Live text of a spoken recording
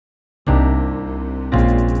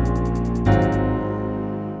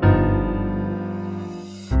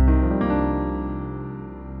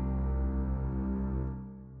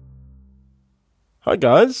Hi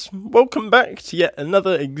guys, welcome back to yet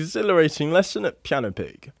another exhilarating lesson at Piano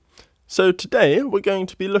Pig. So today we're going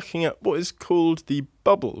to be looking at what is called the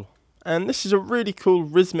bubble, and this is a really cool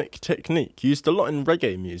rhythmic technique used a lot in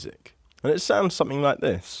reggae music, and it sounds something like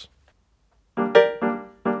this.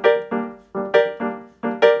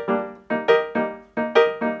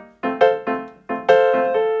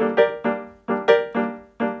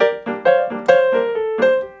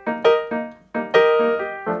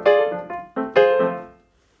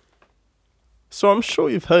 So I'm sure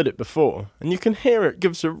you've heard it before, and you can hear it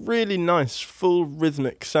gives a really nice full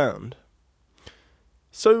rhythmic sound.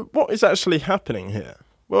 So what is actually happening here?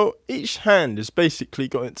 Well, each hand has basically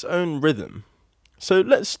got its own rhythm. So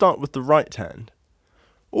let's start with the right hand.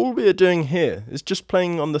 All we are doing here is just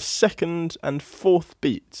playing on the second and fourth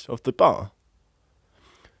beat of the bar.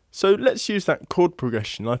 So let's use that chord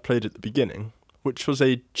progression I played at the beginning, which was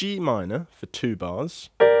a G minor for 2 bars,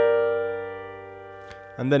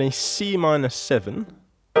 and then a C minor 7,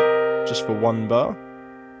 just for 1 bar,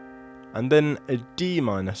 and then a D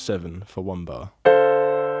minor 7 for 1 bar.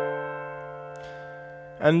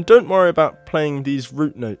 And don't worry about playing these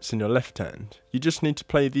root notes in your left hand, you just need to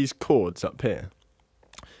play these chords up here.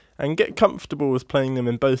 And get comfortable with playing them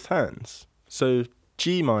in both hands. So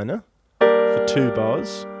G minor for 2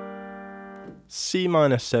 bars, C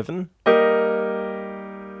minor 7,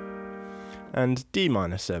 and D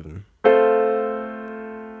minor 7.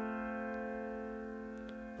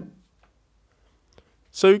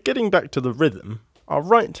 So getting back to the rhythm, our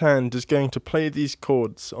right hand is going to play these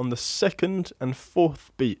chords on the second and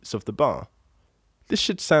fourth beats of the bar. This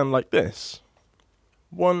should sound like this.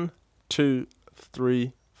 1, 2,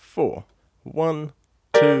 3, 4. 1,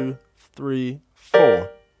 2, 3, 4.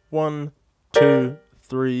 1, 2,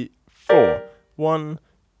 3, 4. 1,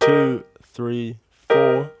 2, 3,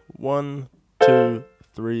 4. 1, 2,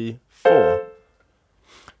 3, 4.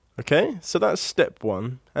 Okay, so that's step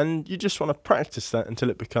 1, and you just want to practice that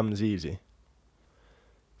until it becomes easy.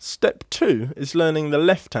 Step 2 is learning the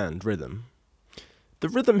left hand rhythm. The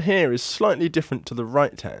rhythm here is slightly different to the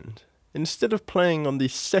right hand. Instead of playing on the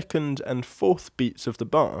second and fourth beats of the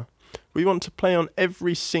bar, we want to play on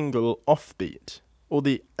every single off beat, or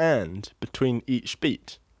the and between each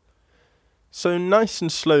beat. So nice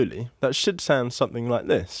and slowly, that should sound something like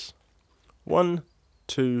this. 1,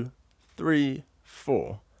 2, 3,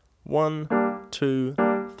 4. 1, 2,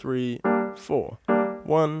 3, 4.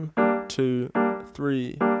 1, 2,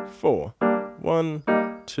 3, 4. 1,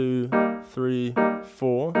 2, 3,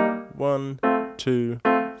 4. 1, 2,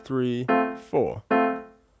 3, 4.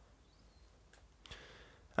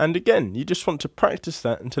 And again, you just want to practice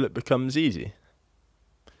that until it becomes easy.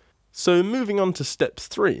 So moving on to step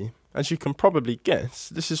 3, as you can probably guess,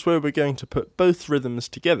 this is where we're going to put both rhythms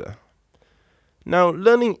together. Now,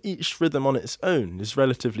 learning each rhythm on its own is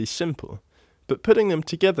relatively simple, but putting them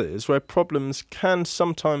together is where problems can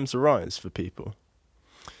sometimes arise for people.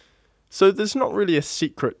 So there's not really a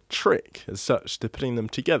secret trick as such to putting them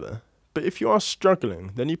together, but if you are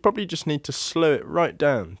struggling, then you probably just need to slow it right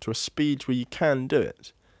down to a speed where you can do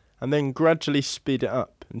it, and then gradually speed it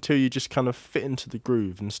up until you just kind of fit into the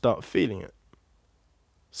groove and start feeling it.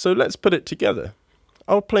 So let's put it together.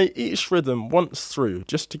 I'll play each rhythm once through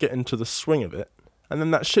just to get into the swing of it, and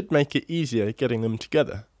then that should make it easier getting them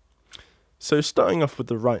together. So starting off with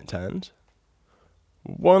the right hand.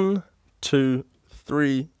 1, 2,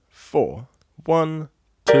 3, 4. 1,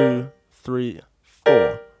 2, 3,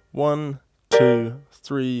 4. 1, 2,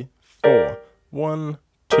 3, 4. 1,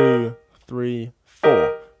 2, 3,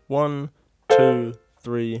 4. 1, 2,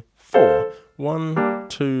 3, 4. 1,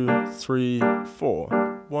 2, 3,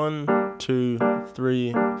 4. 1, 2,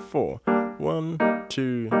 3, 4. 1,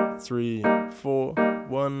 2, 3, 4.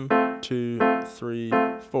 1, 2, 3,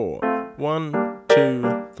 4. 1,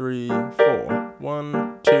 2, 3, 4.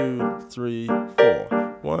 1, 2, 3,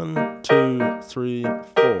 4. 1, 2, 3,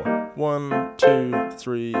 4. 1, 2,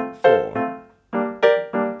 3, 4.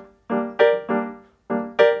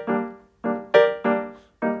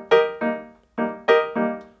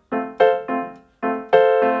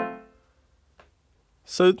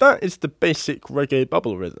 So that is the basic reggae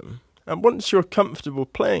bubble rhythm, and once you're comfortable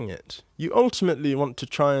playing it, you ultimately want to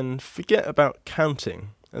try and forget about counting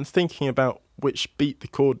and thinking about which beat the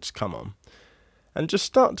chords come on, and just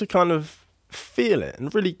start to kind of feel it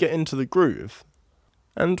and really get into the groove.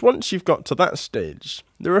 And once you've got to that stage,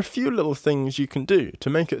 there are a few little things you can do to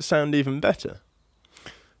make it sound even better.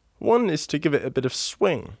 One is to give it a bit of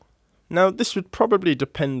swing. Now, this would probably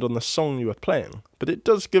depend on the song you are playing, but it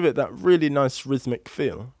does give it that really nice rhythmic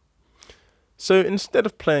feel. So instead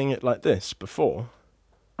of playing it like this before,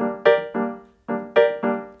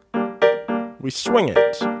 we swing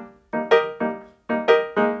it.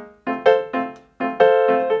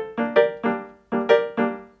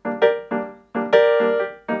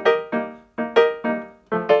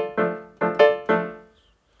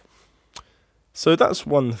 So that's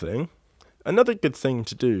one thing. Another good thing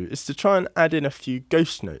to do is to try and add in a few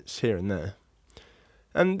ghost notes here and there.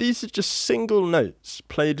 And these are just single notes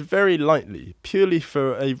played very lightly, purely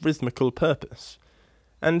for a rhythmical purpose.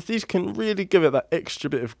 And these can really give it that extra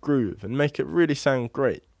bit of groove and make it really sound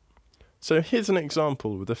great. So here's an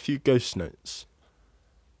example with a few ghost notes.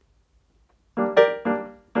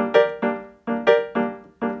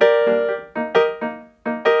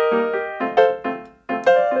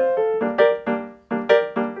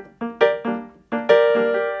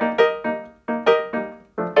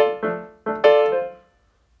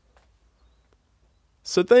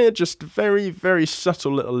 So they are just very, very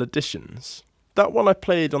subtle little additions. That one I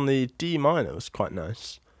played on the D minor was quite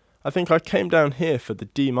nice. I think I came down here for the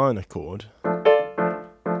D minor chord.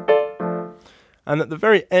 And at the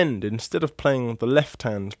very end, instead of playing the left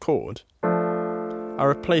hand chord, I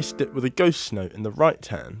replaced it with a ghost note in the right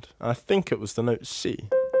hand. I think it was the note C.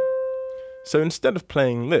 So instead of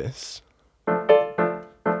playing this,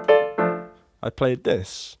 I played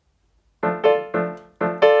this.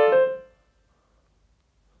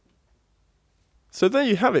 So there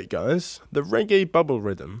you have it, guys, the reggae bubble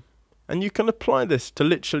rhythm, and you can apply this to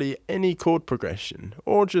literally any chord progression,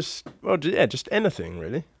 or just anything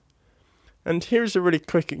really. And here's a really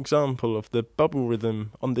quick example of the bubble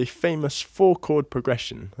rhythm on the famous 4-chord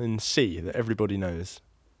progression in C that everybody knows.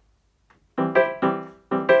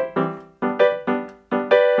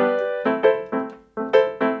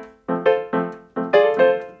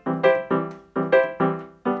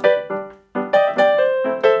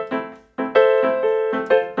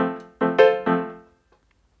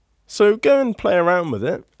 So go and play around with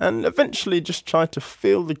it, and eventually just try to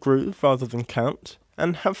feel the groove rather than count,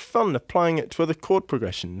 and have fun applying it to other chord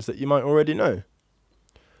progressions that you might already know.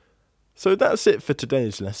 So that's it for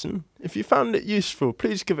today's lesson. If you found it useful,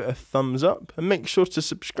 please give it a thumbs up, and make sure to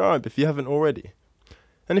subscribe if you haven't already.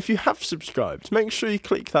 And if you have subscribed, make sure you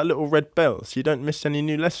click that little red bell so you don't miss any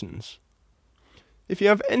new lessons. If you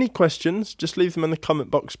have any questions, just leave them in the comment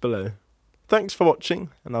box below. Thanks for watching,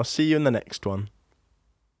 and I'll see you in the next one.